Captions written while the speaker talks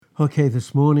Okay,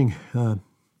 this morning I'm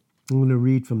going to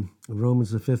read from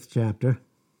Romans, the 5th chapter,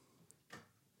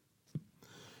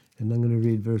 and I'm going to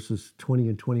read verses 20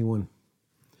 and 21.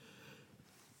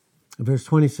 Verse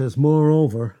 20 says,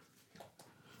 "Moreover,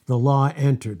 the law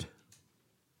entered."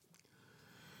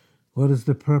 What is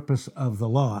the purpose of the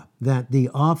law? That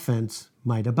the offense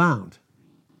might abound.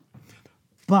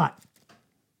 But,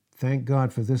 thank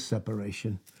God for this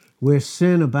separation, where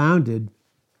sin abounded,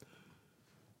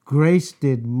 grace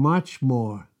did much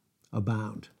more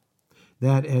abound.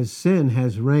 That as sin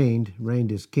has reigned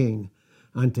as king,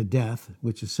 unto death,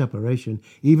 which is separation,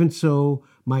 even so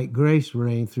might grace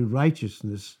reign through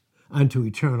righteousness unto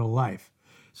eternal life.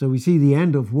 So we see the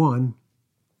end of one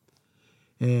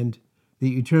and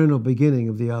the eternal beginning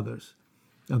of the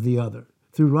other,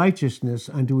 through righteousness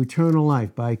unto eternal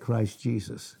life by Christ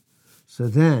Jesus. So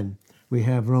then we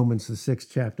have Romans, the 6th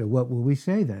chapter. What will we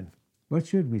say then? What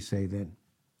should we say then?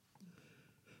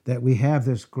 That we have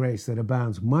this grace that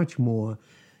abounds much more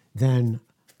than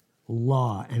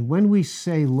law. And when we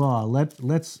say law,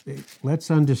 let's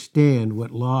understand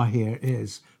what law here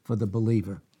is for the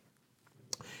believer.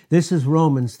 This is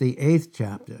Romans, the 8th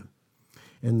chapter,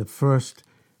 and the first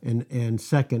and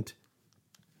second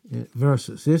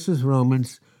verses. This is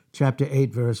Romans chapter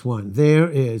 8, verse 1. "There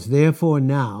is therefore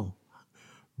now,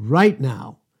 right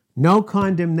now, no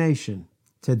condemnation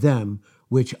to them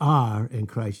which are in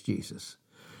Christ Jesus.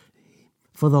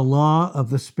 For the law of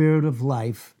the Spirit of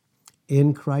life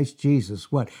in Christ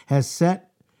Jesus," what? Has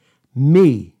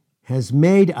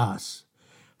made us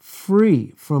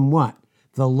free from what?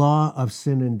 The law of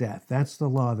sin and death. That's the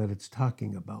law that it's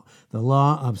talking about. The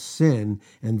law of sin,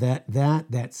 and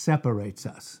that separates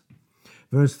us.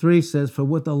 Verse 3 says, "For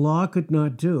what the law could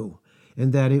not do,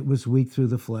 in that it was weak through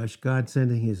the flesh, God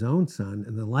sending his own Son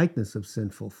in the likeness of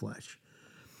sinful flesh,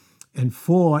 and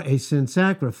for a sin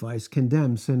sacrifice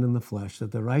condemned sin in the flesh,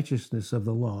 that the righteousness of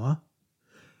the law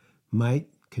might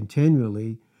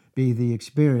continually be the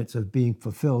experience of being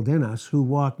fulfilled in us who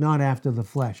walk not after the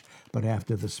flesh, but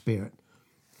after the Spirit."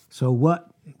 So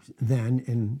what then,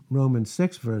 in Romans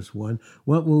 6, verse 1,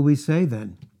 what will we say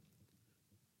then?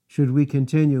 Should we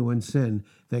continue in sin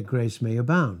that grace may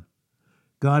abound?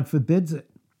 God forbids it.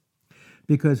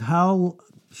 Because how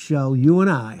will you and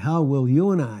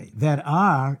I, that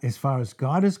are, as far as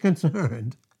God is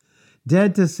concerned,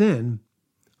 dead to sin,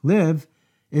 live?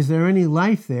 Is there any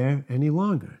life there any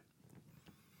longer?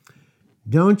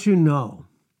 Don't you know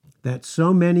that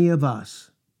so many of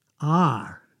us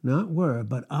are, not were,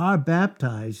 but are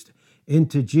baptized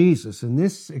into Jesus? And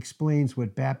this explains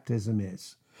what baptism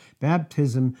is.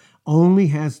 Baptism only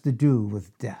has to do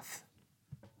with death.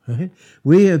 Right?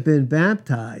 We have been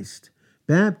baptized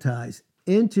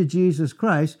into Jesus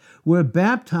Christ. We're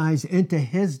baptized into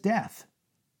his death.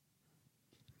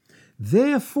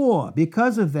 Therefore,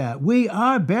 because of that, we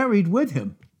are buried with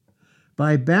him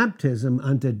by baptism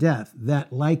unto death,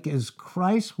 that like as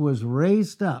Christ was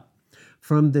raised up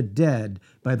from the dead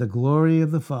by the glory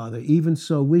of the Father, even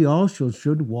so we also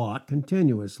should walk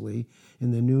continuously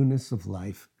in the newness of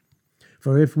life.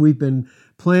 For if we've been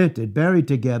planted, buried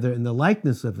together in the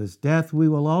likeness of his death, we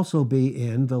will also be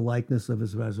in the likeness of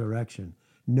his resurrection.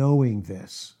 Knowing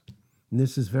this, and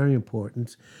this is very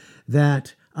important,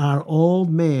 that our old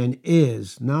man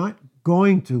is not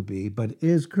going to be, but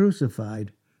is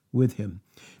crucified with him,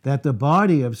 that the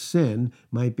body of sin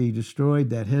might be destroyed,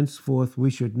 that henceforth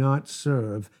we should not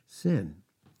serve sin,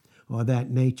 or that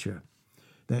nature,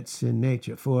 that sin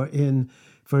nature. For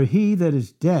he that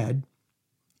is dead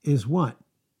is what?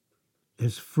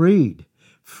 Is freed.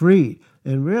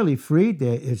 And really freed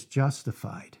there is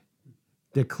justified.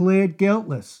 Declared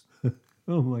guiltless.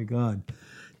 Oh my God.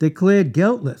 Declared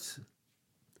guiltless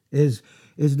is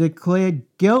declared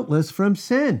guiltless from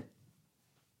sin.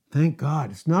 Thank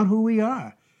God. It's not who we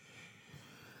are.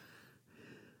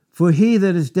 For he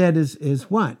that is dead is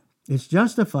what? It's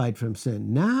justified from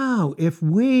sin. Now, if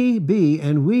we be,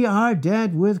 and we are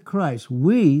dead with Christ,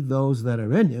 we, those that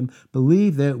are in him,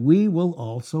 believe that we will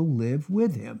also live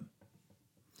with him.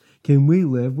 Can we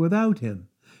live without him?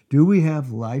 Do we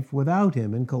have life without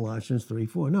him in Colossians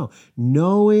 3:4? No.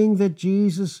 Knowing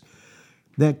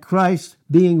that Christ,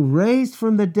 being raised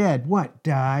from the dead, what?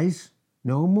 Dies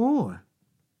no more.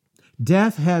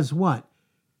 Death has what?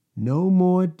 No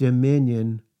more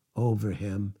dominion over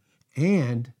him.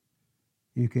 And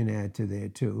you can add to there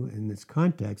too, in this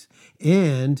context,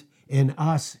 and in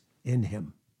us in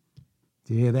him.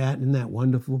 Do you hear that? Isn't that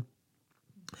wonderful?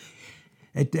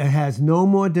 It has no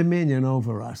more dominion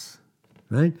over us,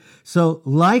 right? So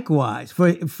likewise,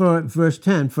 for verse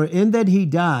 10, for in that he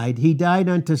died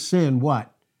unto sin,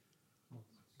 what?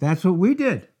 That's what we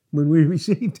did. when we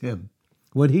received him,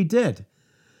 what he did.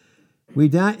 He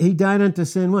died unto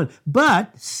sin one.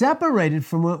 But separated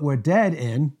from what we're dead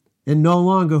in and no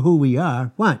longer who we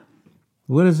are, what?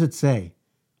 What does it say?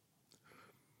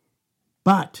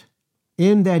 But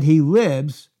in that he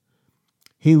lives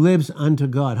unto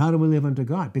God. How do we live unto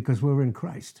God? Because we're in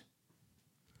Christ.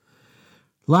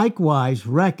 Likewise,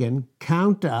 reckon,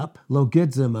 count up,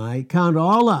 logizomai, count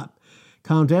all up.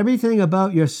 Count everything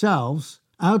about yourselves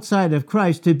outside of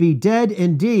Christ to be dead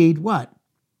indeed, what?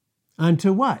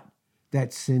 Unto what?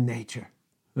 That sin nature.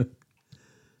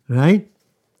 Right?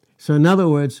 So in other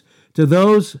words, to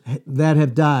those that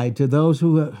have died, to those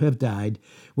who have died,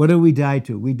 what do we die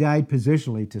to? We died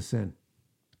positionally to sin.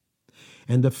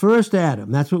 And the first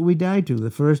Adam, that's what we died to,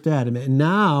 the first Adam. And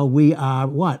now we are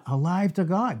what? Alive to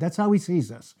God. That's how he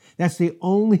sees us. That's the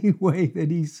only way that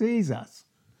he sees us.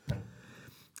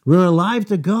 We're alive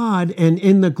to God and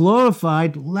in the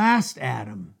glorified last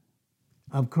Adam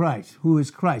of Christ, who is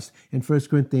Christ, in 1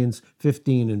 Corinthians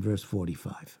 15 and verse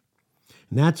 45.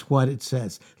 And that's what it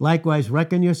says. Likewise,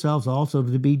 reckon yourselves also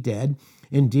to be dead,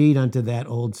 indeed, unto that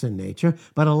old sin nature,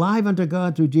 but alive unto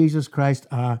God through Jesus Christ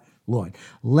our Lord.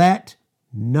 Let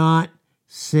not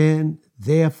sin,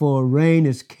 therefore, reign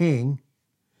as king,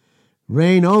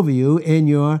 reign over you in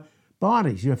your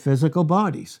bodies, your physical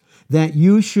bodies, that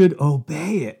you should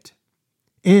obey it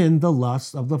in the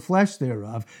lusts of the flesh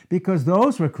thereof, because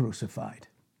those were crucified.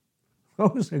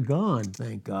 Those are gone,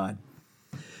 thank God.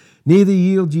 Neither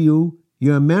yield you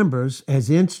your members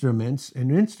as instruments,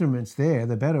 and instruments there,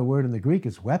 the better word in the Greek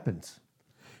is weapons.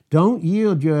 Don't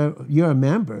yield your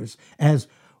members as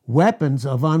weapons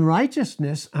of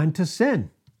unrighteousness unto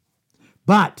sin,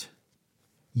 but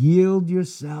yield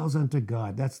yourselves unto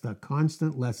God. That's the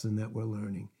constant lesson that we're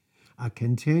learning.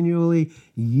 Continually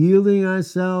yielding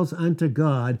ourselves unto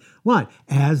God, what?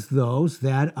 As those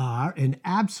that are, in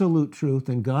absolute truth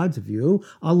in God's view,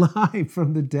 alive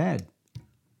from the dead.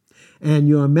 And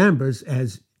your members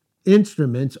as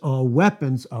instruments or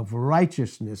weapons of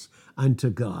righteousness unto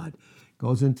God.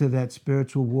 Goes into that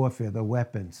spiritual warfare, the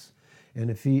weapons,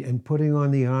 and putting on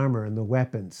the armor and the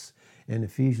weapons in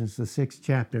Ephesians, the 6th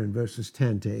chapter, in verses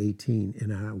 10 to 18,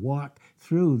 in our walk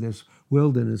through this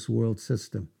wilderness world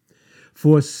system.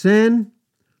 For sin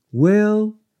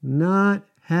will not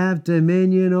have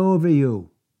dominion over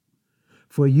you,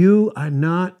 for you are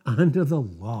not under the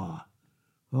law.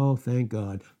 Oh, thank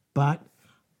God. But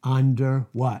under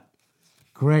what?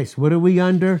 Grace. What are we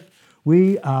under?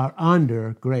 We are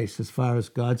under grace as far as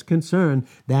God's concerned.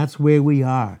 That's where we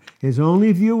are. His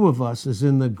only view of us is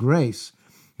in the grace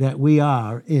that we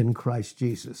are in Christ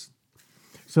Jesus.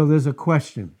 So there's a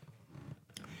question.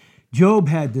 Job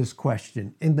had this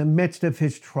question in the midst of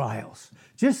his trials.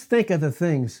 Just think of the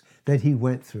things that he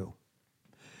went through.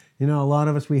 You know, a lot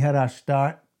of us, we had our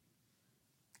start,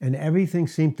 and everything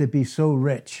seemed to be so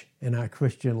rich in our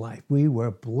Christian life. We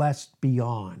were blessed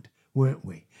beyond, weren't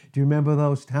we? Do you remember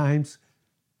those times?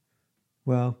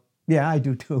 Well, yeah, I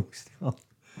do too still.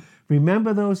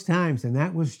 Remember those times, and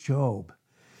that was Job.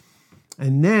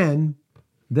 And then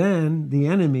the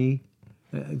enemy,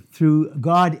 through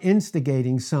God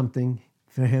instigating something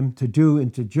for him to do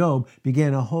into Job,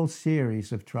 began a whole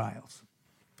series of trials,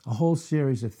 a whole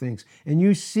series of things. And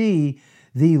you see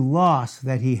the loss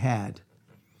that he had.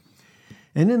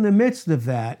 And in the midst of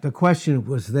that, the question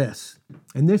was this,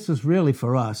 and this is really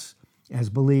for us as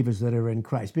believers that are in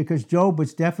Christ, because Job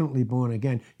was definitely born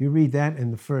again. You read that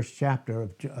in the first chapter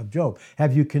of Job.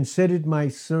 Have you considered my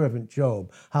servant Job,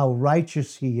 how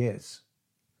righteous he is?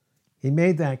 He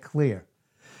made that clear.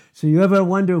 So you ever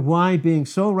wonder why, being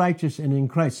so righteous and in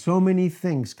Christ, so many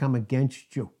things come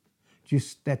against you?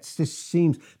 That just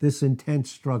seems this intense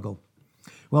struggle.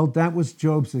 Well, that was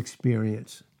Job's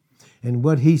experience. And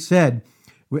what he said,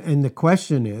 and the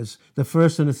question is, the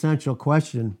first and essential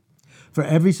question for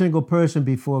every single person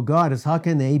before God is, how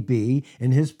can they be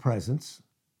in his presence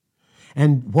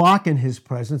and walk in his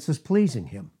presence as pleasing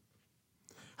him?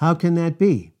 How can that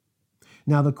be?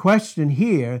 Now, the question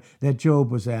here that Job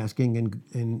was asking,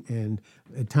 and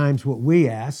at times what we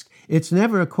ask, it's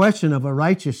never a question of a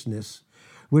righteousness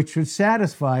which would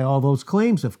satisfy all those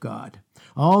claims of God,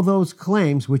 all those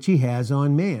claims which he has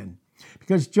on man.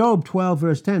 Because Job 12,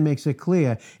 verse 10 makes it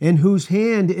clear, in whose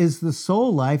hand is the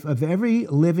soul life of every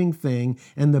living thing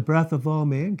and the breath of all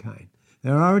mankind.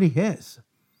 They're already his.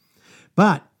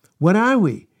 But what are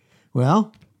we?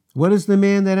 Well, what is the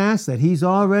man that asks that? He's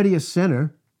already a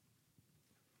sinner,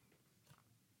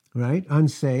 right?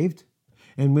 Unsaved.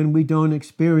 And when we don't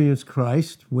experience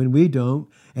Christ, when we don't,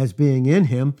 as being in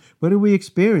him, what do we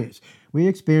experience? We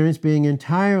experience being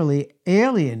entirely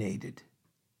alienated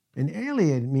And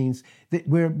alienated means that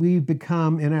we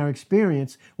become, in our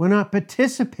experience, we're not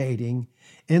participating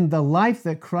in the life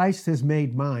that Christ has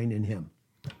made mine in him.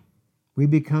 We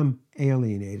become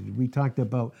alienated. We talked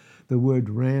about the word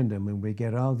random, and we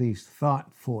get all these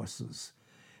thought forces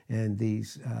and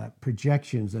these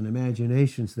projections and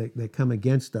imaginations that come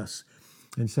against us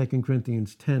in 2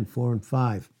 Corinthians 10, 4 and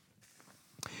 5.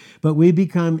 But we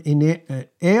become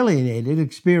alienated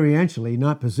experientially,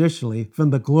 not positionally, from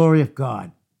the glory of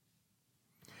God.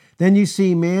 Then you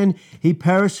see man, he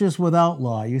perishes without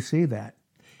law. You see that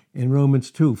in Romans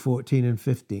 2, 14 and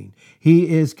 15. He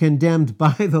is condemned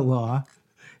by the law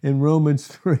in Romans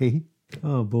 3.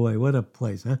 Oh boy, what a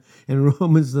place, huh? In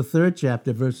Romans, the 3rd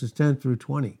chapter, verses 10 through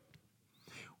 20.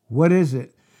 What is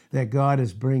it that God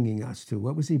is bringing us to?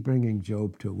 What was he bringing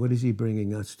Job to? What is he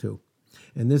bringing us to?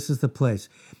 And this is the place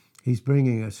he's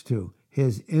bringing us to.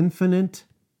 His infinite,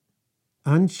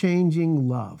 unchanging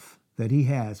love that he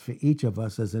has for each of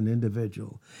us as an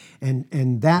individual.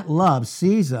 And that love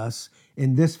sees us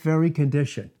in this very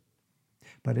condition.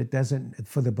 But it doesn't,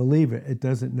 for the believer, it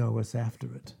doesn't know us after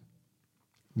it.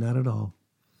 Not at all.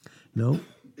 No,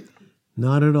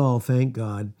 not at all, thank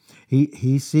God.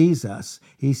 He sees us.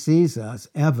 He sees us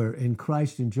ever in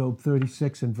Christ in Job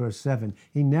 36 and verse 7.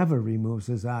 He never removes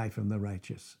his eye from the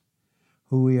righteous,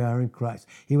 who we are in Christ.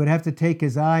 He would have to take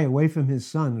his eye away from his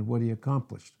son and what he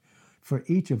accomplished for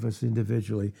each of us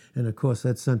individually. And of course,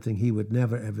 that's something he would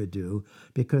never, ever do,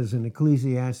 because in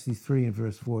Ecclesiastes 3 and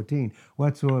verse 14,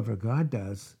 whatsoever God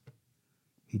does,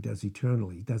 he does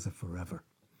eternally. He does it forever.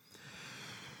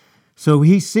 So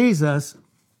he sees us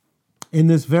in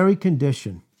this very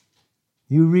condition.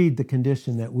 You read the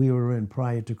condition that we were in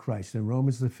prior to Christ in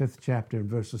Romans, the 5th chapter, in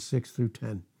verses 6 through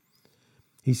 10.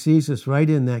 He sees us right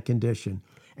in that condition.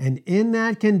 And in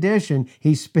that condition,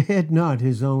 he spared not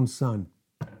his own son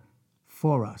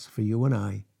for us, for you and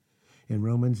I, in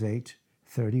Romans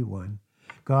 8:31.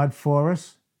 God for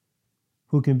us,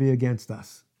 who can be against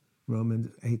us? Romans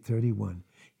 8:31.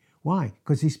 Why?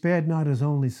 Because he spared not his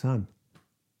only son.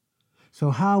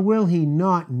 So how will he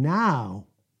not now,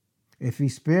 if he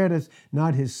spared us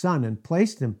not his son and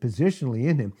placed him positionally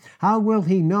in him, how will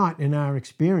he not, in our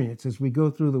experience as we go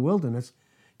through the wilderness,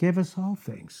 give us all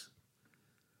things?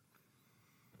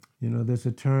 You know, there's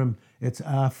a term, it's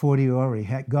a fortiori,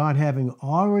 God having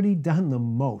already done the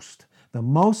most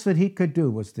that he could do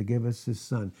was to give us his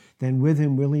son. Then with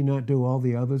him will he not do all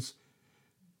the others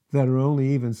that are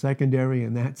only even secondary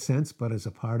in that sense, but as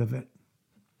a part of it?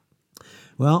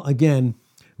 Well, again,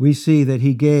 we see that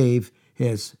he gave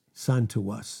his son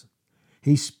to us.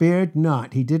 He spared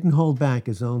not, he didn't hold back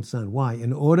his own son. Why?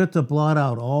 In order to blot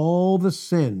out all the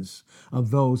sins of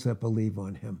those that believe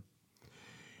on him.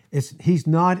 He's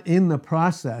not in the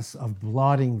process of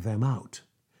blotting them out.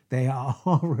 They are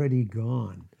already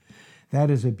gone. That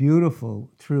is a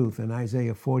beautiful truth in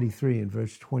Isaiah 43 and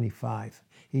verse 25.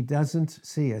 He doesn't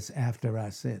see us after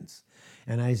our sins.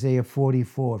 And Isaiah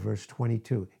 44 verse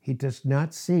 22, he does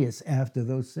not see us after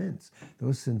those sins.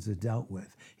 Those sins are dealt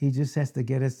with. He just has to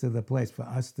get us to the place for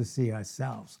us to see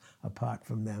ourselves apart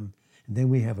from them. And then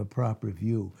we have a proper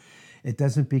view. It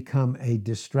doesn't become a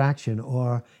distraction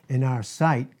or, in our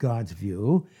sight, God's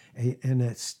view, and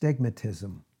a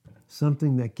stigmatism,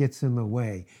 something that gets in the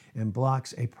way and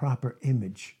blocks a proper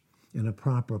image and a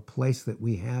proper place that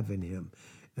we have in him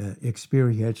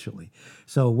experientially.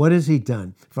 So what has he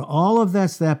done? For all of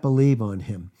us that believe on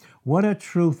him, what a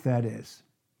truth that is.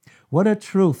 What a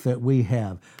truth that we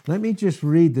have. Let me just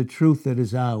read the truth that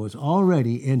is ours,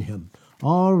 already in him.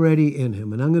 Already in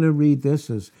him. And I'm going to read this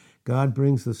as God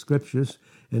brings the scriptures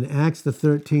in Acts, the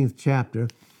 13th chapter,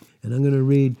 and I'm going to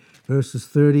read verses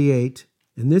 38.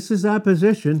 And this is our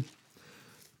position.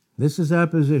 This is our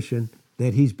position,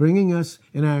 that he's bringing us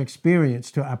in our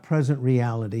experience to our present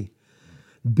reality.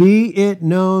 Be it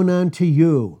known unto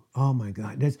you. Oh my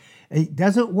God. He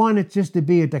doesn't want it just to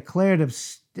be a declarative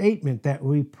statement that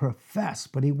we profess,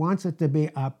 but he wants it to be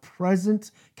a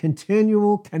present,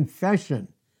 continual confession.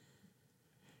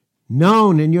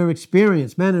 Known in your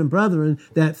experience, men and brethren,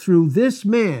 that through this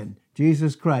man,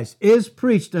 Jesus Christ, is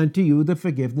preached unto you the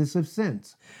forgiveness of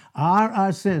sins. Are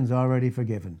our sins already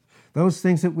forgiven? Those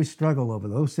things that we struggle over,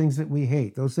 those things that we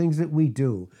hate, those things that we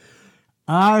do,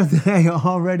 are they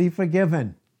already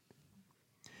forgiven?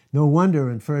 No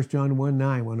wonder in 1 John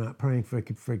 1:9 we're not praying for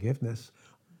forgiveness.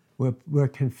 We're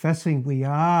confessing we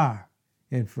are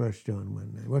in 1 John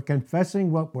 1:9. We're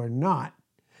confessing what we're not,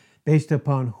 based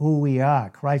upon who we are.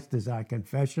 Christ is our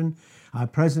confession, our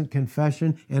present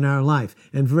confession in our life.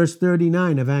 And verse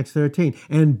 39 of Acts 13,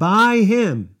 and by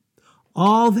him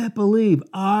all that believe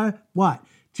are what?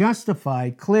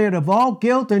 justified, cleared of all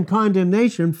guilt and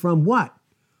condemnation from what?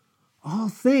 All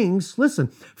things, listen,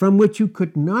 from which you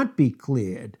could not be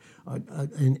cleared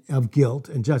of guilt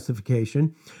and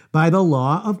justification by the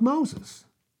law of Moses.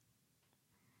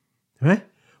 Right?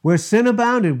 Where sin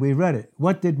abounded, we read it.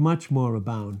 What did much more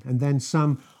abound? And then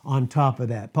some on top of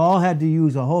that. Paul had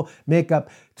to make up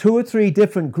 2 or 3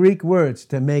 different Greek words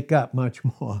to make up much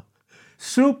more.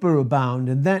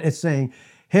 Superabound, and then it's saying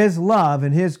his love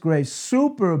and his grace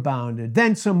superabounded.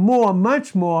 Then some more,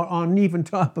 much more on even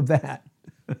top of that.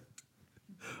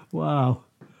 Wow.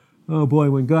 Oh boy,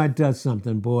 when God does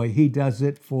something, boy, he does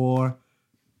it forever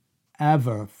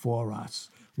for us.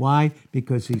 Why?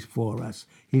 Because he's for us.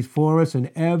 He's for us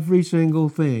in every single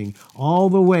thing, all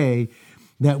the way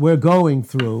that we're going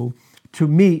through to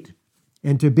meet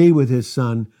and to be with his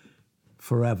Son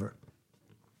forever.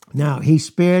 Now, he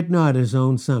spared not his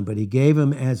own Son, but he gave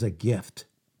him as a gift.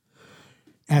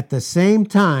 At the same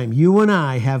time, you and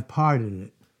I have part in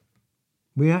it.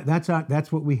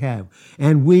 That's what we have.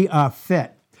 And we are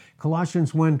fit.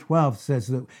 Colossians 1:12 says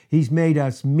that he's made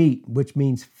us meet, which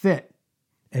means fit,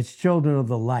 as children of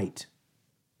the light.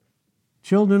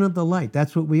 Children of the light,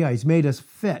 that's what we are. He's made us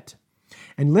fit.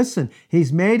 And listen,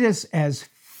 he's made us as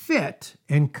fit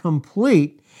and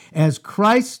complete as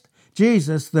Christ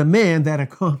Jesus, the man that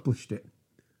accomplished it.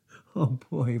 Oh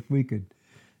boy, if we could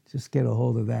just get a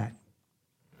hold of that.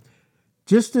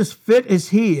 Just as fit as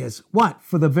he is, what?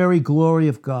 For the very glory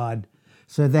of God,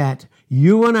 so that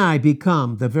you and I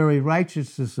become the very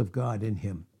righteousness of God in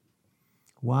him.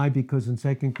 Why? Because in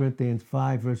 2 Corinthians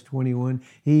 5, verse 21,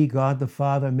 he, God the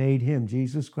Father, made him,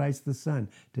 Jesus Christ the Son,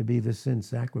 to be the sin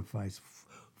sacrifice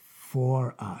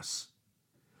for us,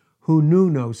 who knew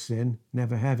no sin,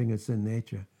 never having a sin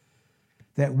nature,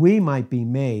 that we might be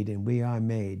made, and we are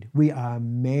made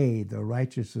the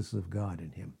righteousness of God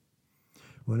in him.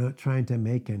 We're not trying to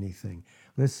make anything.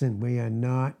 Listen, we are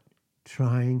not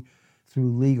trying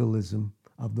through legalism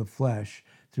of the flesh,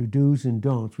 through do's and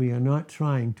don'ts. We are not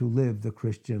trying to live the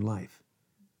Christian life.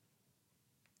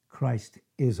 Christ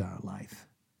is our life.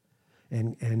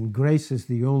 And grace is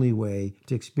the only way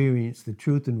to experience the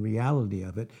truth and reality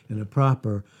of it in a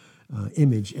proper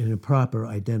image and a proper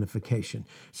identification.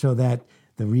 So that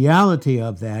the reality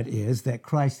of that is that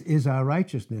Christ is our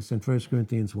righteousness in 1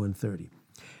 Corinthians 1:30.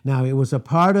 Now, it was a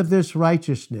part of this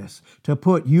righteousness to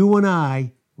put you and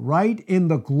I right in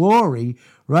the glory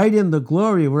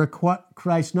where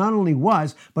Christ not only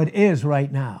was, but is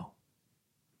right now.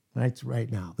 That's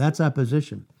right now. That's our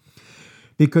position.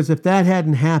 Because if that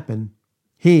hadn't happened,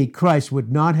 Christ,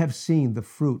 would not have seen the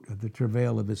fruit of the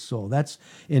travail of his soul. That's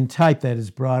in type that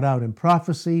is brought out in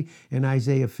prophecy in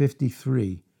Isaiah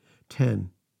 53,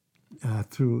 10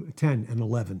 through 10 and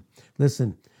 11.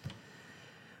 Listen,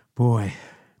 boy,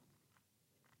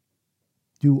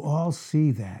 do all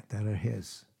see that are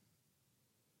his?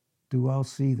 Do all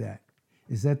see that?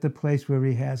 Is that the place where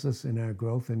he has us in our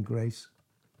growth and grace?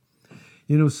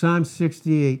 You know, Psalm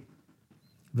 68,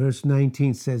 verse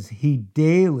 19 says, he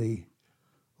daily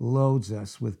loads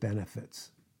us with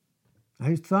benefits.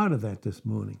 I thought of that this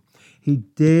morning. He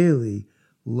daily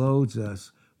loads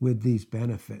us with these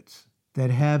benefits that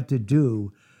have to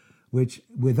do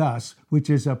with us, which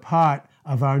is a part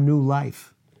of our new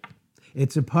life.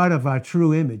 It's a part of our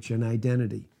true image and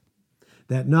identity.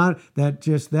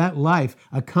 That life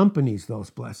accompanies those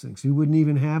blessings. You wouldn't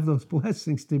even have those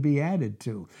blessings to be added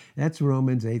to. That's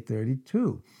Romans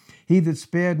 8:32. He that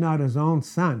spared not his own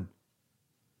Son,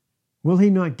 will he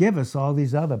not give us all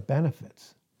these other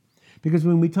benefits? Because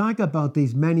when we talk about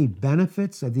these many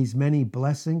benefits or these many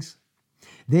blessings,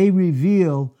 they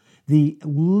reveal the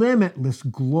limitless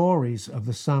glories of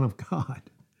the Son of God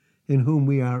in whom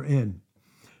we are in.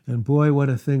 And boy, what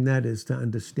a thing that is to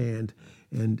understand.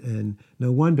 And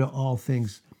no wonder all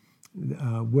things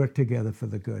work together for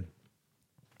the good.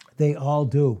 They all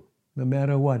do, no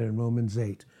matter what, in Romans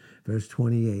 8, verse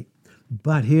 28.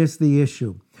 But here's the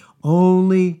issue.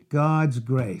 Only God's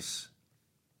grace,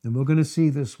 and we're going to see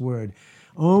this word,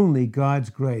 only God's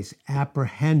grace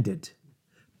apprehended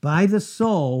by the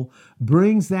soul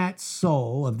brings that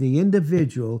soul of the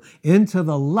individual into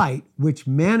the light which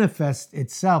manifests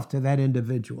itself to that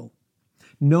individual.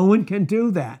 No one can do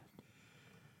that.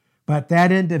 But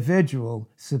that individual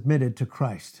submitted to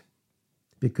Christ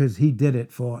because he did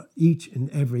it for each and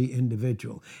every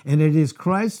individual. And it is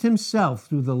Christ himself,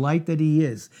 through the light that he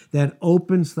is, that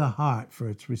opens the heart for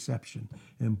its reception.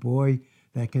 And boy,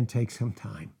 that can take some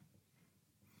time.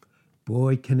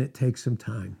 Boy, can it take some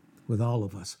time with all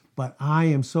of us. But I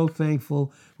am so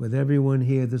thankful with everyone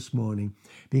here this morning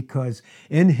because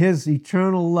in his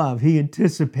eternal love, he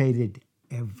anticipated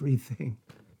everything.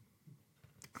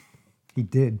 He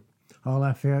did. All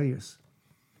our failures,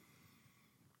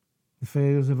 the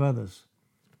failures of others,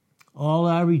 all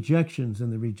our rejections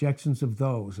and the rejections of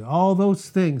those, all those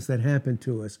things that happened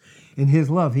to us. In his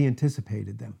love, he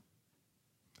anticipated them.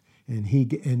 And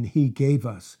he gave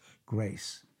us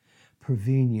grace,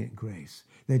 prevenient grace,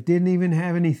 that didn't even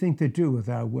have anything to do with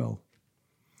our will,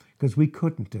 because we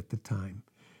couldn't at the time,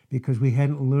 because we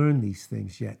hadn't learned these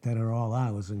things yet that are all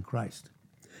ours in Christ.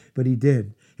 But he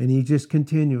did, and he just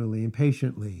continually and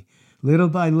patiently, little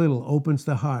by little, opens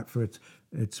the heart for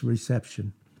its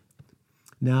reception.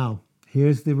 Now,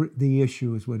 here's the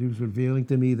issue, is what he was revealing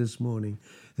to me this morning.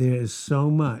 There is so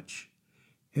much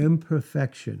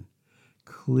imperfection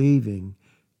cleaving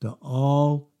to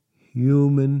all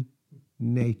human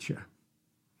nature.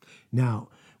 Now,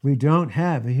 we don't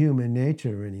have a human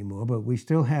nature anymore, but we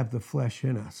still have the flesh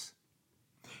in us.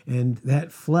 And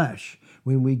that flesh,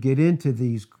 when we get into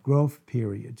these growth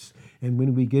periods and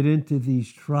when we get into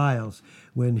these trials,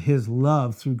 when his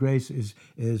love through grace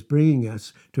is bringing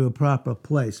us to a proper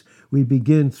place, we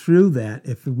begin through that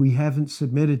if we haven't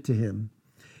submitted to him.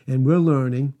 And we're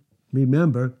learning,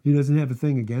 remember, he doesn't have a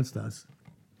thing against us.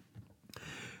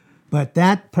 But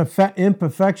that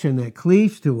imperfection that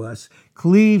cleaves to us,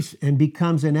 cleaves and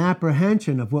becomes an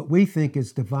apprehension of what we think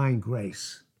is divine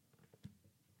grace.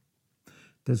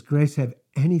 Does grace have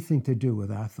anything to do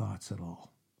with our thoughts at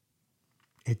all?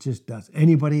 It just does.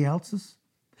 Anybody else's?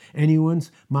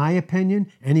 Anyone's? My opinion?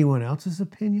 Anyone else's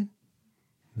opinion?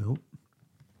 Nope.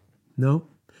 Nope.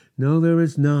 No, there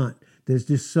is not. There's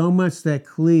just so much that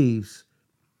cleaves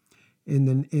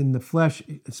in the flesh,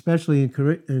 especially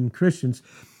in Christians,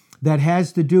 that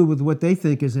has to do with what they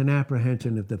think is an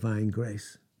apprehension of divine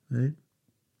grace. Right?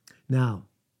 Now,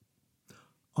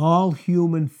 all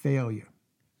human failure,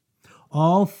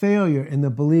 all failure in the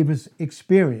believer's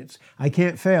experience. I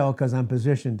can't fail because I'm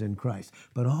positioned in Christ.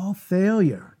 But all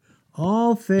failure,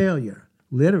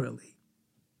 literally,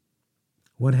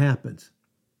 what happens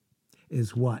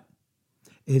is what?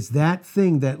 Is that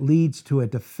thing that leads to a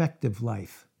defective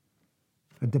life,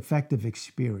 a defective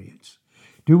experience.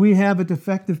 Do we have a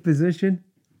defective position?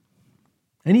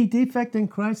 Any defect in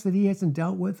Christ that he hasn't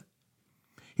dealt with?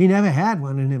 He never had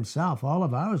one in himself. All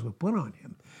of ours were put on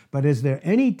him. But is there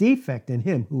any defect in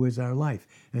him who is our life?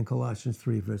 In Colossians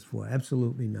 3, verse 4,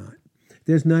 absolutely not.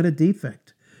 There's not a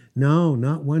defect. No,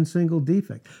 not one single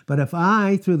defect. But if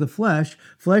I, through the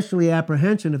fleshly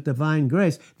apprehension of divine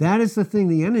grace, that is the thing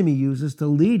the enemy uses to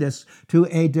lead us to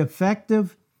a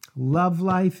defective love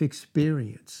life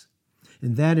experience.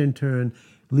 And that in turn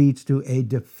leads to a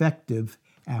defective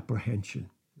apprehension.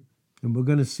 And we're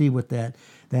going to see what that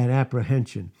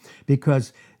apprehension,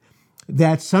 because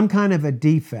that's some kind of a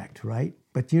defect, right?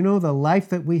 But you know, the life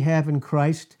that we have in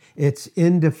Christ, it's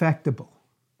indefectible.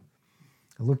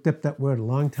 I looked up that word a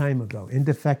long time ago.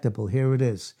 Indefectible, here it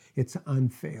is. It's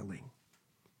unfailing.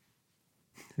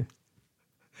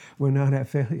 We're not at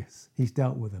failures. He's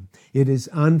dealt with them. It is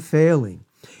unfailing.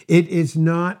 It is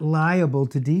not liable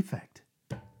to defect.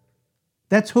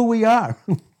 That's who we are.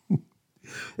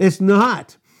 It's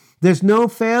not. There's no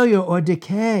failure or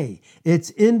decay.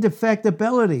 It's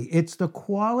indefectibility. It's the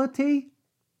quality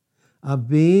of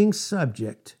being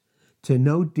subject to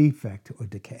no defect or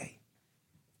decay.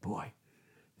 Boy,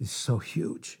 it's so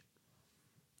huge.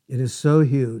 It is so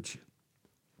huge.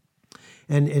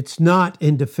 And it's not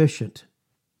indeficient.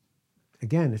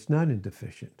 Again, it's not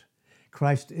indeficient.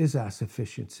 Christ is our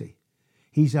sufficiency.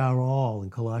 He's our all in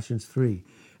Colossians 3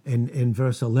 and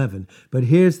verse 11. But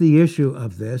here's the issue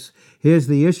of this. Here's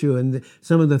the issue, and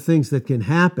some of the things that can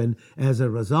happen as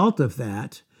a result of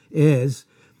that is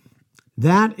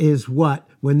what?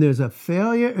 When there's a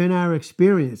failure in our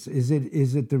experience, is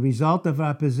it the result of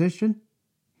our position?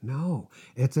 No,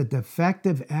 it's a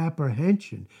defective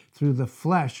apprehension through the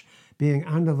flesh being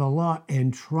under the law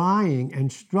and trying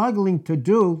and struggling to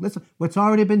do, listen, what's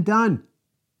already been done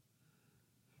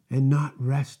and not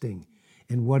resting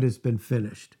in what has been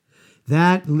finished.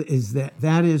 That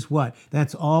is what?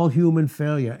 That's all human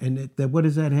failure. And what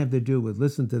does that have to do with?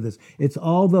 Listen to this. It's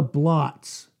all the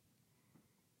blots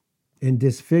and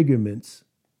disfigurements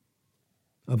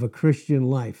of a Christian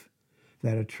life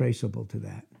that are traceable to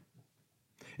that.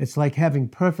 It's like having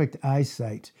perfect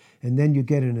eyesight and then you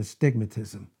get an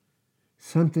astigmatism.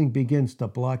 Something begins to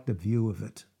block the view of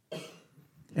it.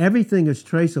 Everything is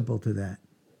traceable to that.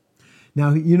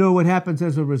 Now, you know what happens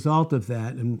as a result of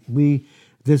that, and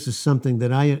this is something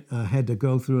that I had to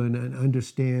go through and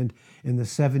understand in the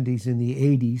 70s and the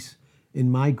 80s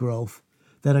in my growth,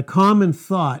 that a common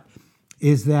thought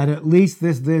is that at least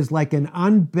there's like an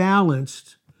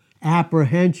unbalanced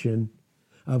apprehension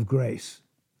of grace.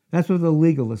 That's what the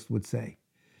legalist would say.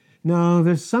 No,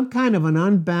 there's some kind of an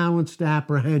unbalanced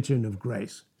apprehension of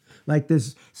grace. Like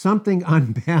there's something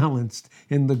unbalanced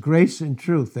in the grace and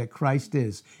truth that Christ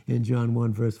is in John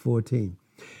 1, verse 14.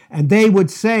 And they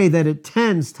would say that it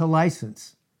tends to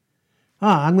license.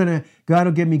 God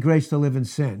will give me grace to live in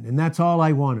sin, and that's all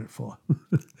I want it for.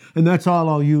 And that's all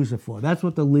I'll use it for. That's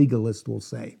what the legalist will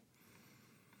say.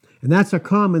 And that's a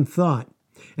common thought.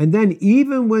 And then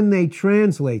even when they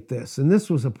translate this, and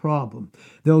this was a problem,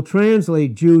 they'll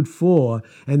translate Jude 4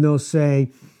 and they'll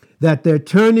say that they're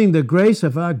turning the grace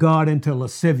of our God into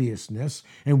lasciviousness,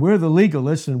 and we're the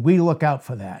legalists and we look out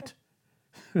for that.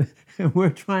 And we're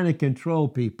trying to control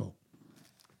people.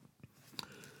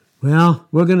 Well,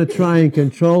 we're going to try and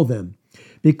control them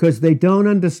because they don't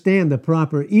understand the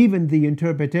proper, even the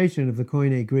interpretation of the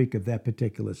Koine Greek of that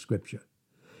particular scripture.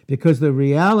 Because the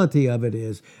reality of it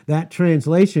is, that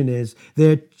translation is,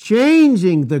 they're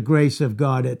changing the grace of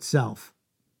God itself.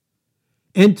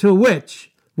 Into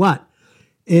which, what?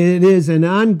 It is an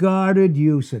unguarded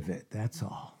use of it. That's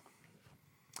all.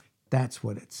 That's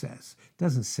what it says. It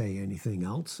doesn't say anything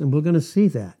else, and we're going to see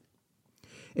that.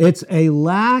 It's a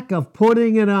lack of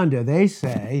putting it under, they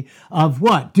say, of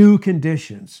what? Due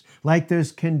conditions. Like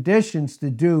there's conditions to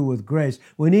do with grace,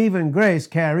 when even grace,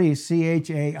 charis,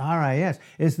 charis,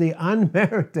 is the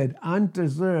unmerited,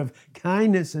 undeserved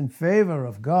kindness and favor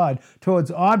of God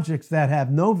towards objects that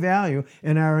have no value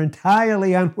and are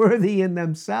entirely unworthy in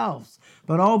themselves.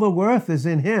 But all the worth is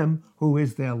in Him who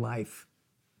is their life,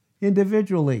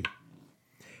 individually.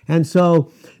 And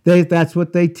so that's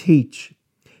what they teach.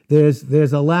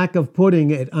 There's a lack of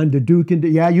putting it under due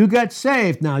condition. Yeah, you got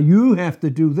saved. Now you have to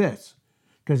do this.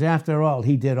 Because after all,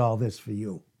 He did all this for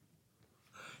you.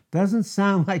 Doesn't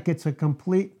sound like it's a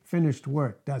complete finished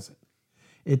work, does it?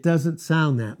 It doesn't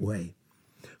sound that way.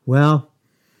 Well,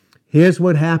 here's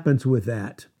what happens with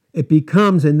that. It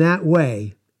becomes, in that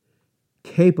way,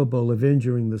 capable of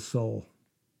injuring the soul.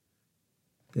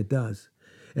 It does.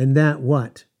 And that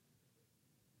what?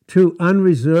 Too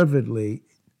unreservedly,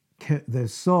 the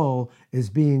soul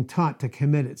is being taught to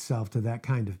commit itself to that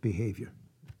kind of behavior.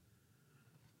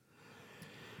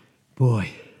 Boy,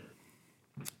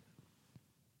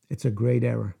 it's a great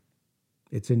error.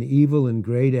 It's an evil and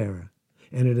great error.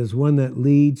 And it is one that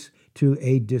leads to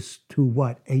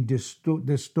what?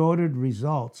 Distorted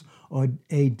results or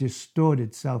a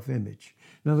distorted self-image.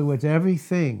 In other words,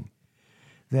 everything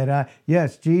that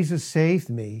yes, Jesus saved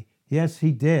me. Yes,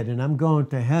 He did. And I'm going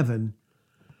to heaven.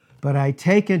 But I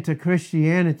take into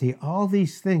Christianity all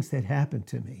these things that happened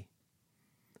to me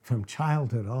from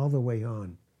childhood all the way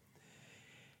on.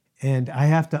 And I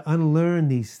have to unlearn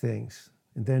these things.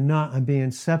 I'm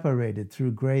being separated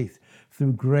through grace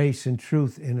and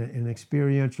truth in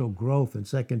experiential growth in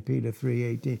 2 Peter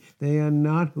 3:18. They are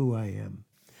not who I am.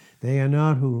 They are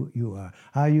not who you are.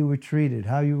 How you were treated,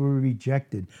 how you were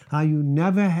rejected, how you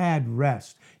never had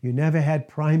rest. You never had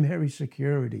primary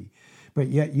security. But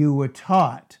yet you were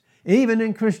taught, even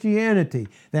in Christianity,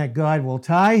 that God will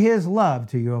tie His love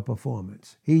to your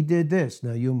performance. He did this,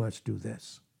 now you must do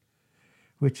this.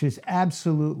 Which is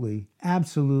absolutely,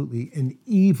 absolutely an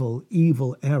evil,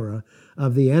 evil error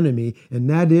of the enemy. And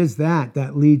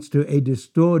that leads to a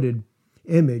distorted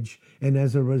image. And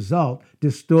as a result,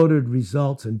 distorted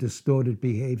results and distorted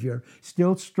behavior.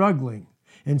 Still struggling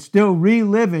and still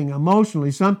reliving emotionally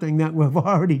something that we're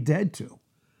already dead to.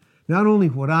 Not only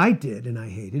what I did and I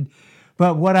hated,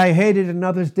 but what I hated and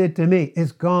others did to me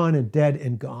is gone and dead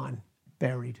and gone,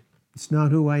 buried. It's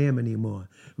not who I am anymore.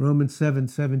 Romans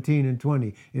 7:17 and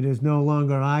 20. It is no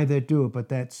longer I that do it, but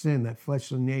that sin, that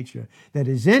fleshly nature that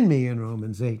is in me in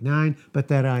Romans 8:9, but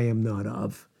that I am not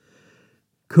of.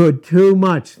 Could too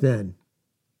much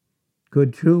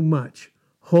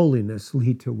holiness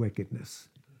lead to wickedness?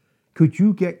 Could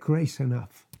you get grace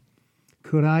enough?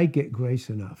 Could I get grace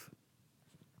enough?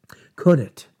 Could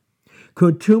it?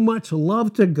 Could too much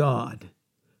love to God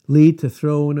lead to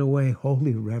throwing away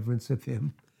holy reverence of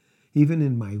Him? Even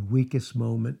in my weakest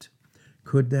moment,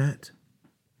 could that?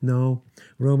 No.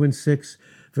 Romans 6,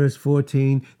 verse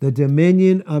 14, the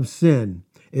dominion of sin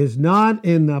is not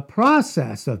in the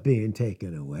process of being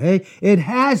taken away. It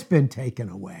has been taken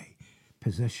away.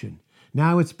 Position.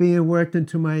 Now it's being worked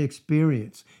into my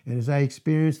experience. And as I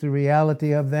experience the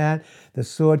reality of that, the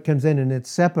sword comes in and it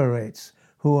separates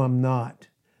who I'm not,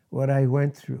 what I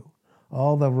went through,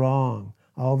 all the wrong,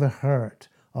 all the hurt,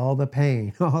 all the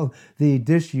pain, all the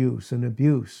disuse and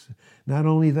abuse, not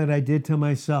only that I did to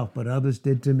myself, but others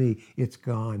did to me. It's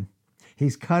gone.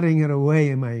 He's cutting it away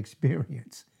in my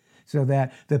experience so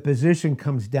that the position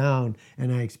comes down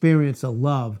and I experience a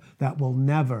love that will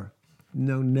never,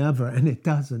 No, never. And it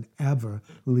doesn't ever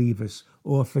leave us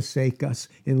or forsake us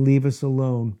and leave us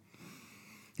alone.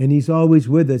 And he's always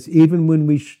with us, even when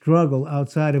we struggle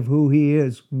outside of who he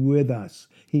is with us.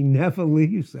 He never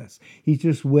leaves us. He's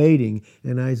just waiting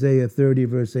in Isaiah 30,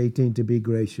 verse 18, to be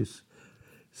gracious.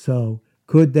 So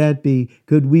could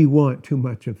we want too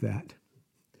much of that?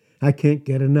 I can't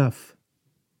get enough.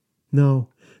 No,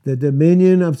 the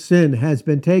dominion of sin has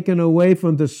been taken away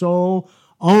from the soul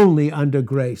only under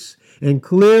grace, and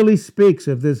clearly speaks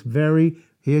of this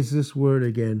here's this word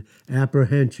again,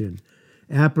 apprehension.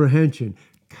 Apprehension,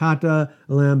 kata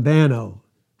lambano,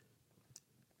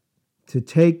 to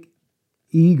take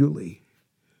eagerly.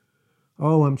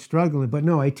 Oh, I'm struggling, but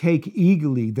no, I take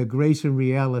eagerly the grace and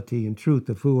reality and truth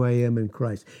of who I am in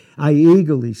Christ. I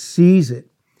eagerly seize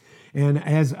it, and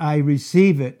as I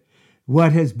receive it,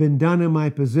 what has been done in my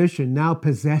position now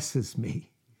possesses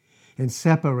me and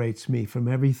separates me from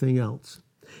everything else.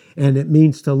 And it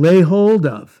means to lay hold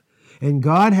of. And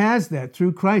God has that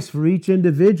through Christ for each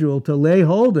individual to lay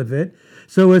hold of it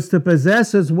so as to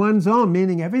possess as one's own,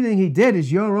 meaning everything he did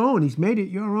is your own. He's made it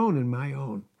your own and my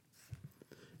own.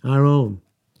 Our own.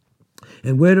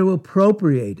 And we're to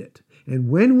appropriate it. And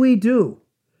when we do,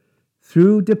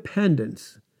 through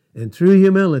dependence and through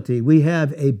humility, we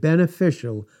have a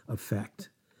beneficial effect.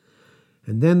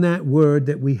 And then that word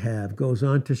that we have goes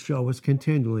on to show us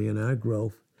continually in our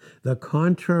growth the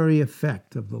contrary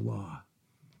effect of the law.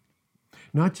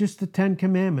 Not just the 10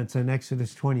 Commandments in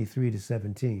Exodus 23 to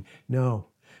 17. No,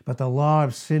 but the law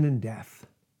of sin and death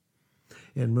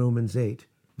in Romans 8,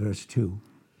 verse 2.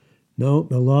 No,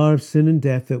 the law of sin and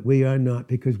death that we are not,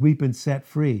 because we've been set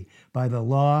free by the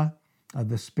law of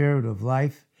the Spirit of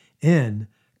life in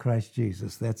Christ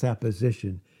Jesus. That's our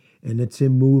position, and it's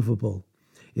immovable.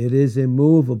 It is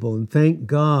immovable. And thank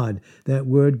God that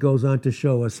word goes on to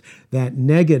show us that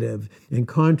negative and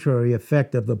contrary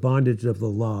effect of the bondage of the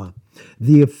law.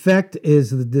 The effect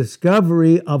is the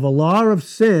discovery of a law of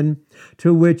sin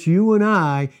to which you and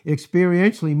I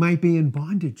experientially might be in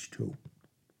bondage to.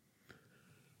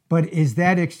 But is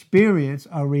that experience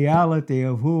a reality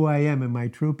of who I am in my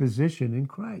true position in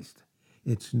Christ?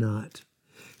 It's not.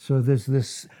 So there's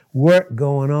this work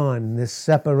going on, this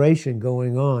separation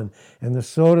going on, and the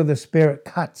sword of the Spirit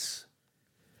cuts.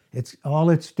 It's all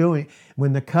it's doing.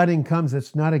 When the cutting comes,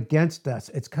 it's not against us.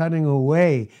 It's cutting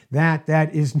away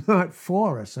that is not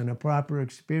for us in a proper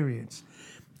experience.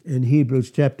 In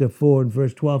Hebrews chapter 4 and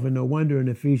verse 12, and no wonder in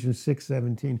Ephesians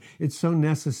 6:17, it's so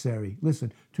necessary,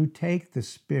 listen, to take the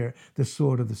Spirit, the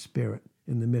sword of the Spirit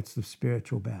in the midst of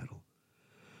spiritual battle.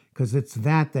 Because it's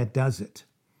that does it.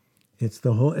 It's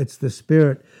the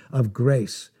Spirit of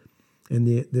grace and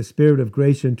the Spirit of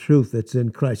grace and truth that's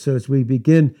in Christ. So as we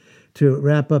begin to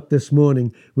wrap up this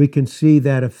morning, we can see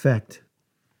that effect.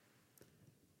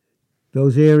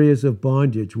 Those areas of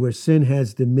bondage where sin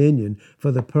has dominion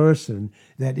for the person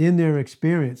that in their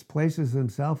experience places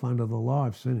themselves under the law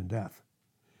of sin and death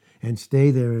and stay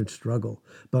there and struggle.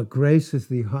 But grace is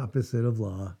the opposite of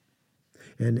law.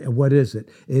 And what is it?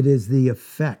 It is the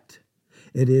effect.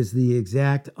 It is the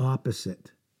exact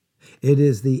opposite. It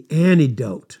is the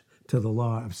antidote to the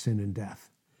law of sin and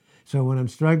death. So when I'm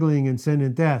struggling in sin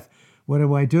and death, what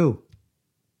do?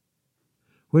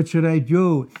 What should I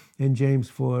do in James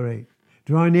 4:8?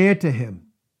 Draw near to him.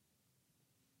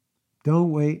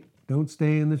 Don't wait. Don't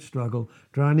stay in the struggle.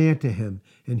 Draw near to him,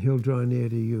 and he'll draw near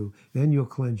to you. Then you'll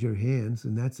cleanse your hands,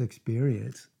 and that's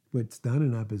experience, what's done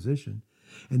in opposition.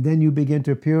 And then you begin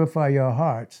to purify your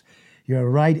hearts, your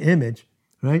right image,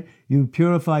 right? You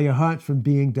purify your hearts from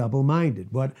being double-minded.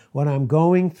 What I'm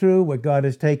going through, what God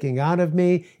is taking out of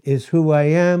me is who I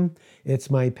am.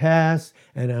 It's my past,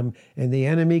 and the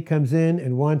enemy comes in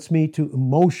and wants me to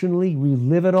emotionally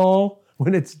relive it all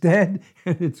when it's dead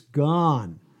and it's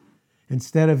gone,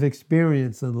 instead of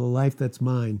experiencing the life that's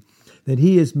mine, that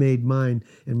he has made mine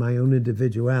in my own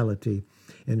individuality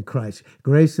in Christ.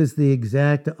 Grace is the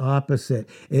exact opposite.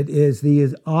 It is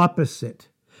the opposite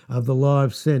of the law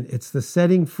of sin. It's the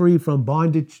setting free from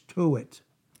bondage to it.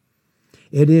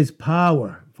 It is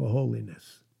power for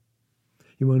holiness.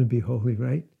 You want to be holy,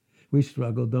 right? We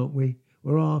struggle, don't we?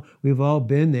 We've all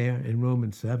been there in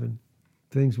Romans 7.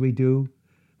 Things we do,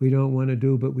 we don't want to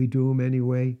do, but we do them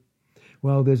anyway.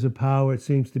 Well, there's a power, it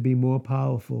seems to be more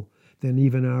powerful than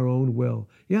even our own will.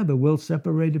 Yeah, the will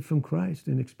separated from Christ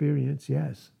in experience,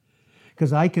 yes.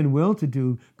 Because I can will to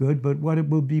do good, but what it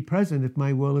will be present if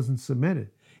my will isn't submitted?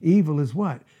 Evil is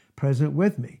what? Present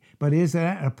with me. But is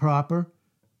that a proper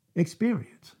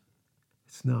experience?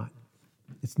 It's not.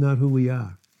 It's not who we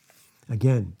are.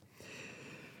 Again.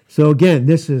 So again,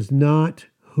 this is not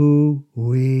who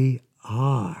we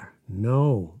are.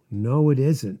 No, No, it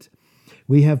isn't.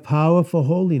 We have power for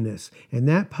holiness, and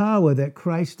that power that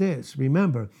Christ is.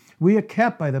 Remember, we are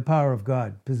kept by the power of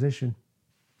God. Position.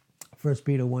 1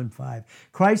 Peter 1:5.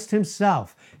 Christ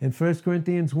himself in 1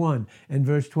 Corinthians 1 and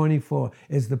verse 24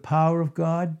 is the power of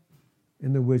God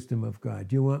and the wisdom of God.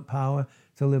 Do you want power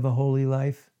to live a holy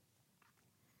life?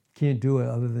 Can't do it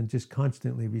other than just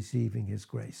constantly receiving his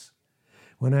grace.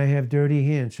 When I have dirty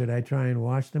hands, should I try and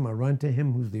wash them or run to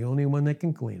him who's the only one that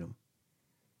can clean them?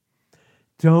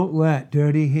 Don't let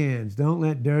dirty hands, don't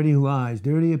let dirty lies,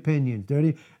 dirty opinions,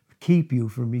 keep you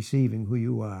from receiving who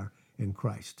you are in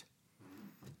Christ.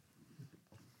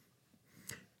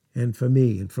 And for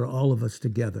me and for all of us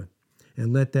together.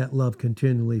 And let that love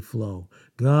continually flow.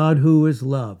 God, who is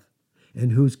love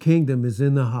and whose kingdom is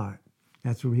in the heart.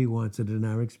 That's where he wants it in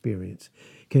our experience.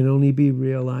 Can only be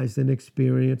realized and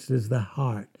experienced as the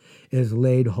heart is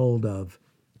laid hold of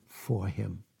for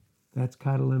him. That's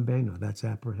katalambano. That's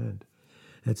apprehend.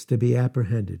 That's to be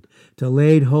apprehended. To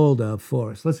laid hold of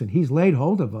for us. Listen, he's laid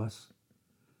hold of us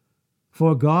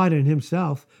for God and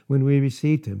himself when we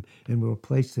received him and were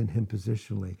placed in him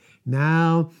positionally.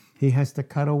 Now he has to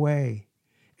cut away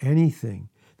anything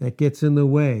that gets in the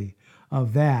way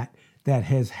of that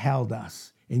has held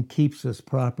us and keeps us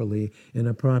properly in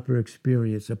a proper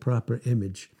experience, a proper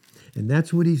image. And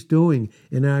that's what he's doing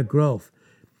in our growth.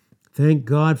 Thank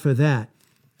God for that.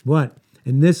 What?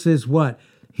 And this is what?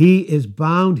 He is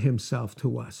bound himself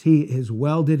to us. He has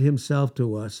welded himself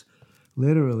to us,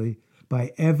 literally,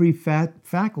 by every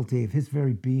faculty of his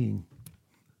very being.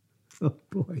 Oh,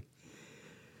 boy.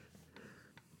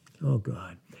 Oh,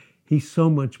 God. He so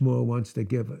much more wants to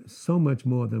give us, so much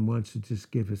more than wants to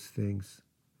just give us things.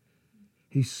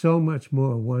 He so much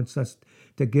more wants us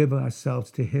to give ourselves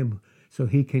to him so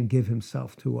he can give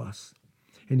himself to us.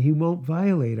 And he won't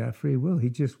violate our free will. He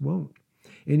just won't.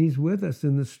 And he's with us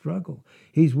in the struggle.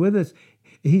 He's with us.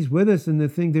 He's with us in the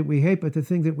thing that we hate, but the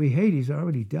thing that we hate, he's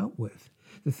already dealt with.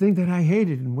 The thing that I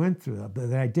hated and went through,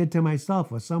 that I did to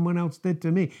myself or someone else did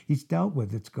to me, he's dealt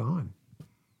with. It's gone.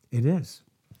 It is.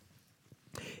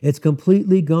 It's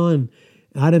completely gone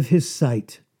out of his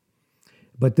sight.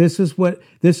 But this is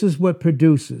what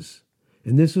produces.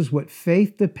 And this is what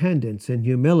faith dependence and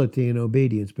humility and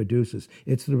obedience produces.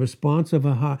 It's the response of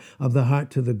the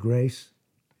heart to the grace.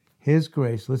 His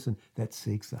grace, listen, that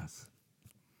seeks us.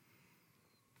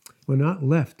 We're not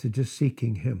left to just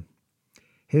seeking him.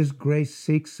 His grace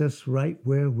seeks us right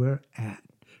where we're at,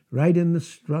 right in the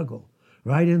struggle,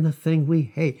 right in the thing we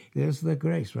hate. There's the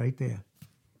grace right there.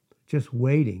 Just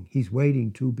waiting. He's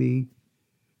waiting to be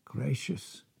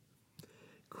gracious.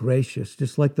 Gracious,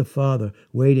 just like the Father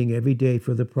waiting every day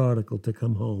for the prodigal to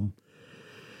come home.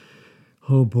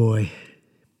 Oh boy.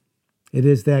 It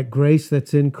is that grace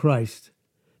that's in Christ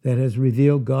that has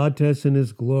revealed God to us in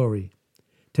his glory,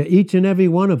 to each and every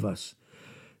one of us,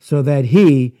 so that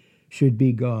he should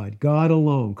be God. God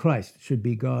alone, Christ, should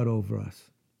be God over us.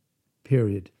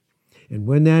 Period. And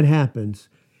when that happens,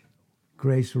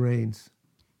 grace reigns.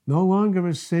 No longer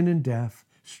is sin and death,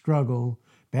 struggle,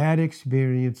 bad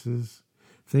experiences,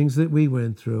 things that we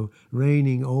went through,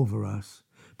 reigning over us.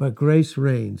 But grace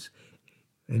reigns.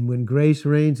 And when grace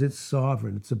reigns, it's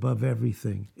sovereign. It's above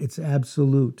everything. It's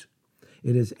absolute.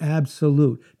 It is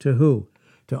absolute. To who?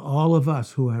 To all of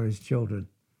us who are his children.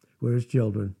 We're his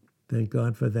children. Thank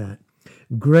God for that.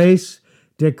 Grace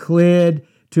declared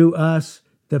to us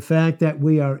the fact that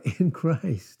we are in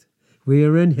Christ. We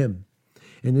are in him.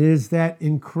 And it is that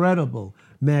incredible,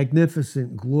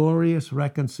 magnificent, glorious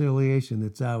reconciliation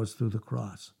that's ours through the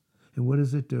cross. And what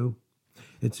does it do?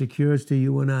 It secures to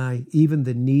you and I even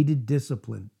the needed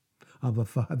discipline of a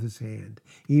father's hand.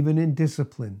 Even in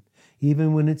discipline,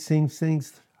 even when it seems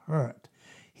things hurt,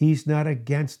 he's not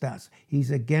against us. He's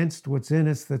against what's in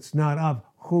us that's not of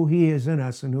who he is in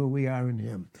us and who we are in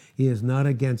him. He is not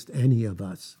against any of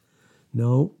us.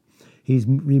 No, he's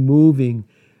removing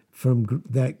from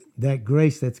that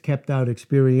grace that's kept out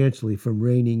experientially from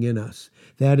reigning in us.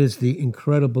 That is the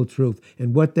incredible truth.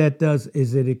 And what that does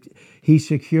is he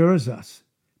secures us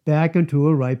back into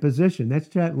a right position.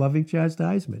 That's loving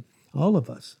chastisement, all of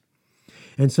us.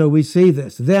 And so we see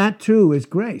this. That too is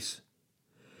grace.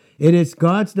 It is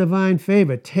God's divine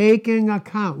favor taking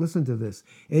account. Listen to this.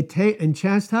 In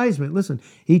chastisement, listen,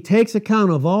 he takes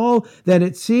account of all that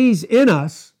it sees in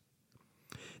us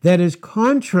that is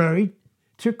contrary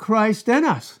to Christ in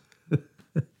us,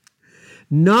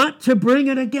 not to bring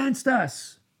it against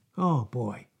us. Oh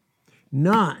boy,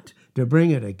 not to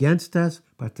bring it against us,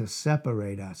 but to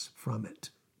separate us from it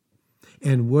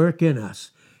and work in us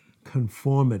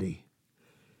conformity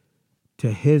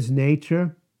to his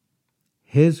nature,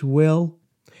 his will,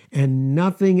 and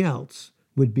nothing else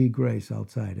would be grace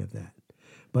outside of that.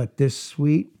 But this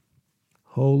sweet,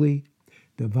 holy,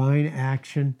 divine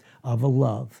action of a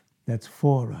love that's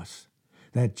for us,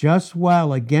 that just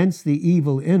while against the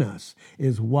evil in us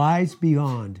is wise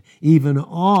beyond even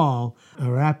all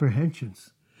our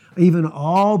apprehensions, even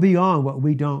all beyond what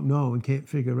we don't know and can't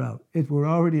figure out. We're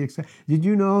already accepted. Did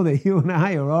you know that you and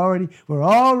I we're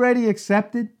already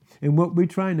accepted in what we're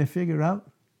trying to figure out?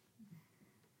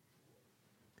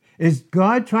 Is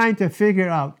God trying to figure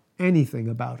out anything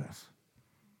about us?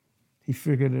 He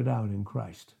figured it out in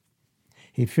Christ.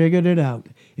 He figured it out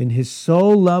in his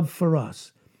sole love for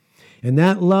us. And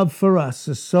that love for us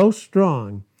is so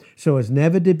strong so as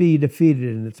never to be defeated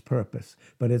in its purpose,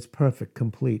 but its perfect,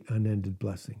 complete, unended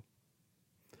blessing.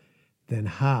 Then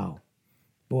how?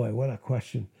 Boy, what a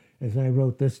question. As I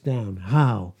wrote this down,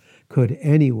 how could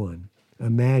anyone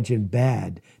imagine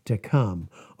bad to come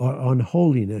or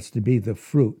unholiness to be the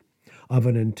fruit of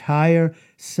an entire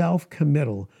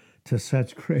self-committal to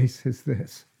such grace as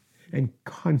this? And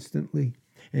constantly,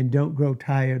 and don't grow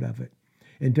tired of it.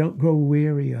 And don't grow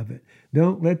weary of it.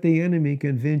 Don't let the enemy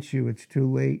convince you it's too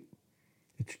late.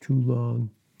 It's too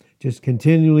long. Just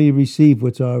continually receive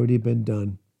what's already been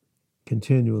done.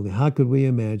 Continually. How could we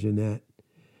imagine that?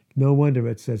 No wonder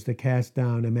it says to cast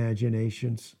down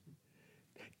imaginations.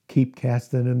 Keep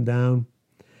casting them down.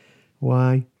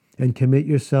 Why? And commit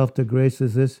yourself to grace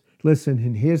as this. Listen,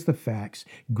 and here's the facts.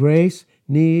 Grace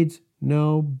needs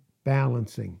no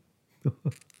balancing.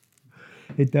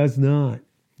 It does not.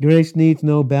 Grace needs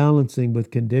no balancing with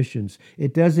conditions.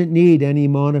 It doesn't need any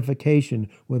modification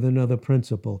with another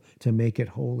principle to make it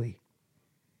holy.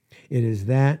 It is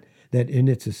that in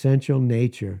its essential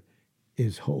nature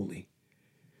is holy.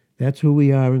 That's who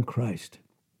we are in Christ.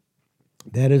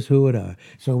 That is who it are.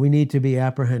 So we need to be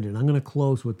apprehended. I'm going to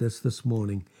close with this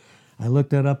morning. I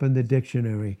looked that up in the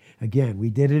dictionary. Again,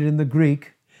 we did it in the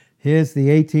Greek. Here's the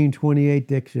 1828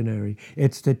 dictionary.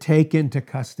 It's to take into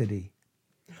custody.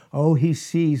 Oh, he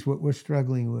sees what we're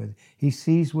struggling with. He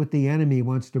sees what the enemy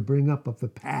wants to bring up of the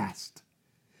past.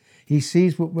 He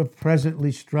sees what we're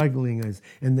presently struggling with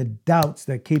and the doubts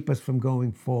that keep us from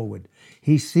going forward.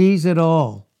 He sees it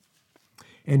all.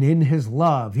 And in his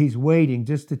love, he's waiting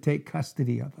just to take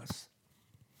custody of us.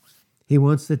 He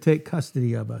wants to take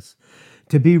custody of us,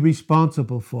 to be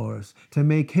responsible for us, to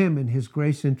make him in his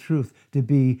grace and truth to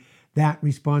be that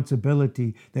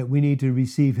responsibility that we need to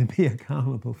receive and be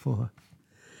accountable for.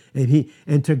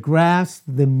 And to grasp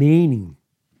the meaning,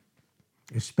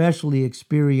 especially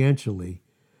experientially.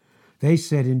 They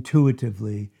said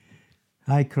intuitively.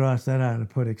 I crossed that out and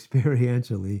put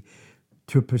experientially,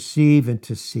 to perceive and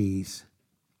to seize.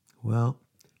 Well,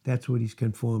 that's what he's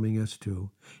conforming us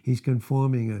to. He's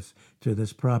conforming us to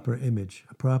this proper image,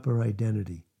 a proper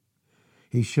identity.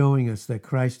 He's showing us that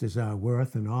Christ is our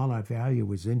worth and all our value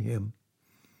is in him.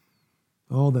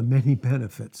 All the many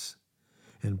benefits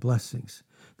and blessings,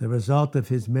 the result of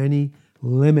his many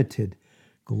limited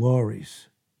glories.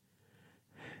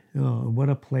 Oh, what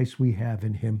a place we have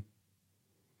in him.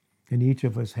 And each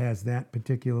of us has that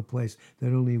particular place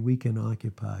that only we can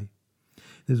occupy.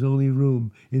 There's only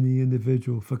room in the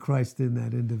individual for Christ in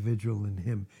that individual, in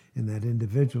him, in that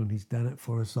individual, and he's done it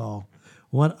for us all.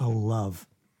 What a love.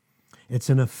 It's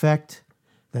an effect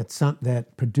that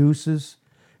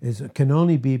can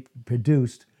only be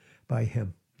produced by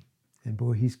him. And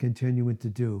boy, he's continuing to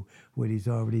do what he's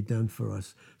already done for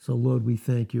us. So Lord, we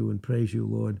thank you and praise you,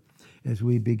 Lord, as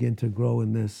we begin to grow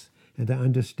in this and to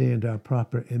understand our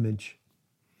proper image.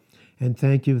 And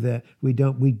thank you that we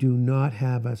don't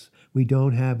have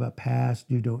a past.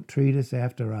 You don't treat us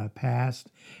after our past.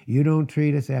 You don't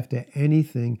treat us after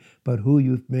anything but who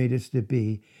you've made us to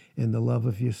be in the love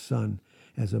of your Son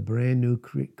as a brand new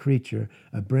creature.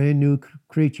 A brand new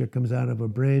creature comes out of a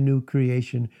brand new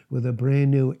creation with a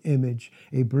brand new image,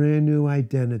 a brand new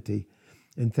identity.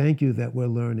 And thank you that we're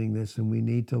learning this, and we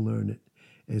need to learn it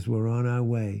as we're on our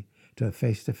way to a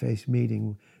face-to-face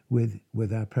meeting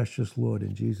with our precious Lord.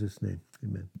 In Jesus' name,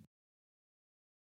 amen.